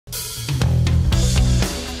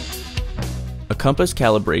A compass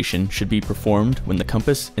calibration should be performed when the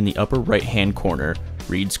compass in the upper right-hand corner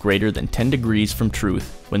reads greater than 10 degrees from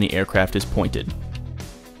truth when the aircraft is pointed.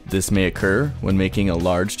 This may occur when making a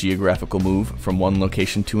large geographical move from one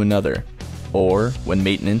location to another, or when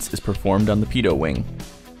maintenance is performed on the pitot wing.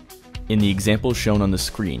 In the example shown on the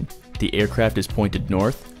screen, the aircraft is pointed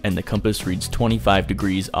north and the compass reads 25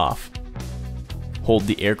 degrees off. Hold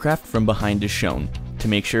the aircraft from behind as shown to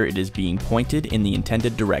make sure it is being pointed in the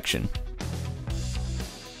intended direction.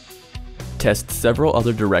 Test several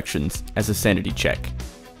other directions as a sanity check.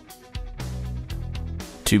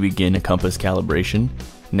 To begin a compass calibration,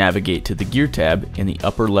 navigate to the gear tab in the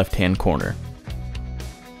upper left-hand corner.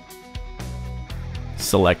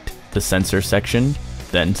 Select the sensor section,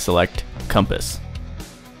 then select compass.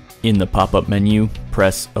 In the pop-up menu,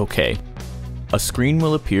 press OK. A screen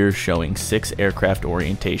will appear showing 6 aircraft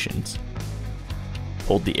orientations.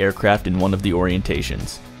 Hold the aircraft in one of the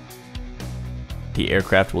orientations. The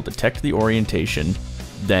aircraft will detect the orientation,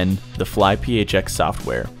 then the Fly PHX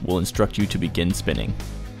software will instruct you to begin spinning.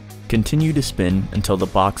 Continue to spin until the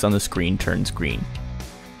box on the screen turns green.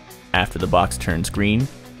 After the box turns green,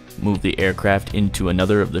 move the aircraft into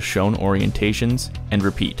another of the shown orientations and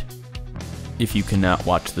repeat. If you cannot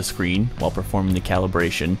watch the screen while performing the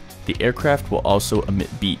calibration, the aircraft will also emit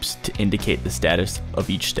beeps to indicate the status of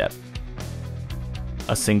each step.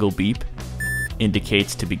 A single beep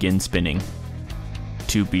indicates to begin spinning.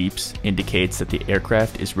 2 beeps indicates that the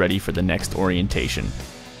aircraft is ready for the next orientation.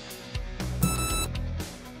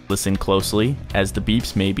 Listen closely, as the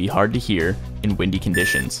beeps may be hard to hear in windy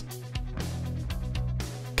conditions.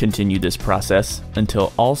 Continue this process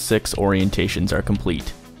until all 6 orientations are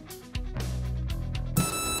complete.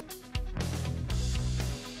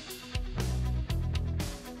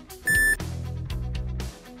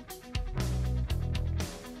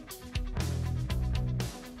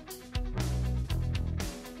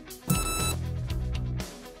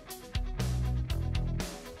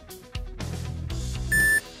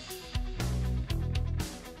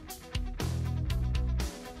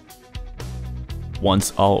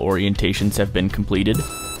 Once all orientations have been completed,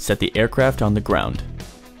 set the aircraft on the ground.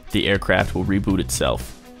 The aircraft will reboot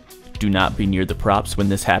itself. Do not be near the props when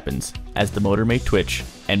this happens, as the motor may twitch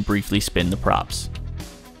and briefly spin the props.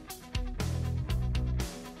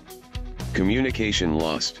 Communication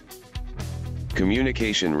lost.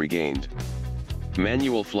 Communication regained.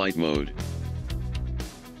 Manual flight mode.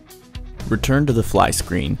 Return to the fly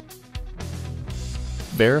screen.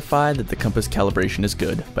 Verify that the compass calibration is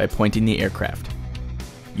good by pointing the aircraft.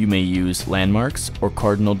 You may use landmarks or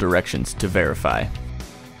cardinal directions to verify.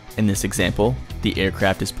 In this example, the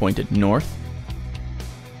aircraft is pointed north,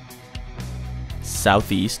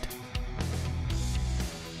 southeast,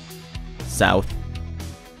 south,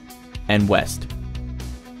 and west.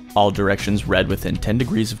 All directions read within 10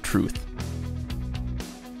 degrees of truth.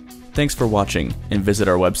 Thanks for watching, and visit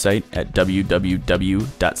our website at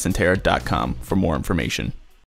www.sentera.com for more information.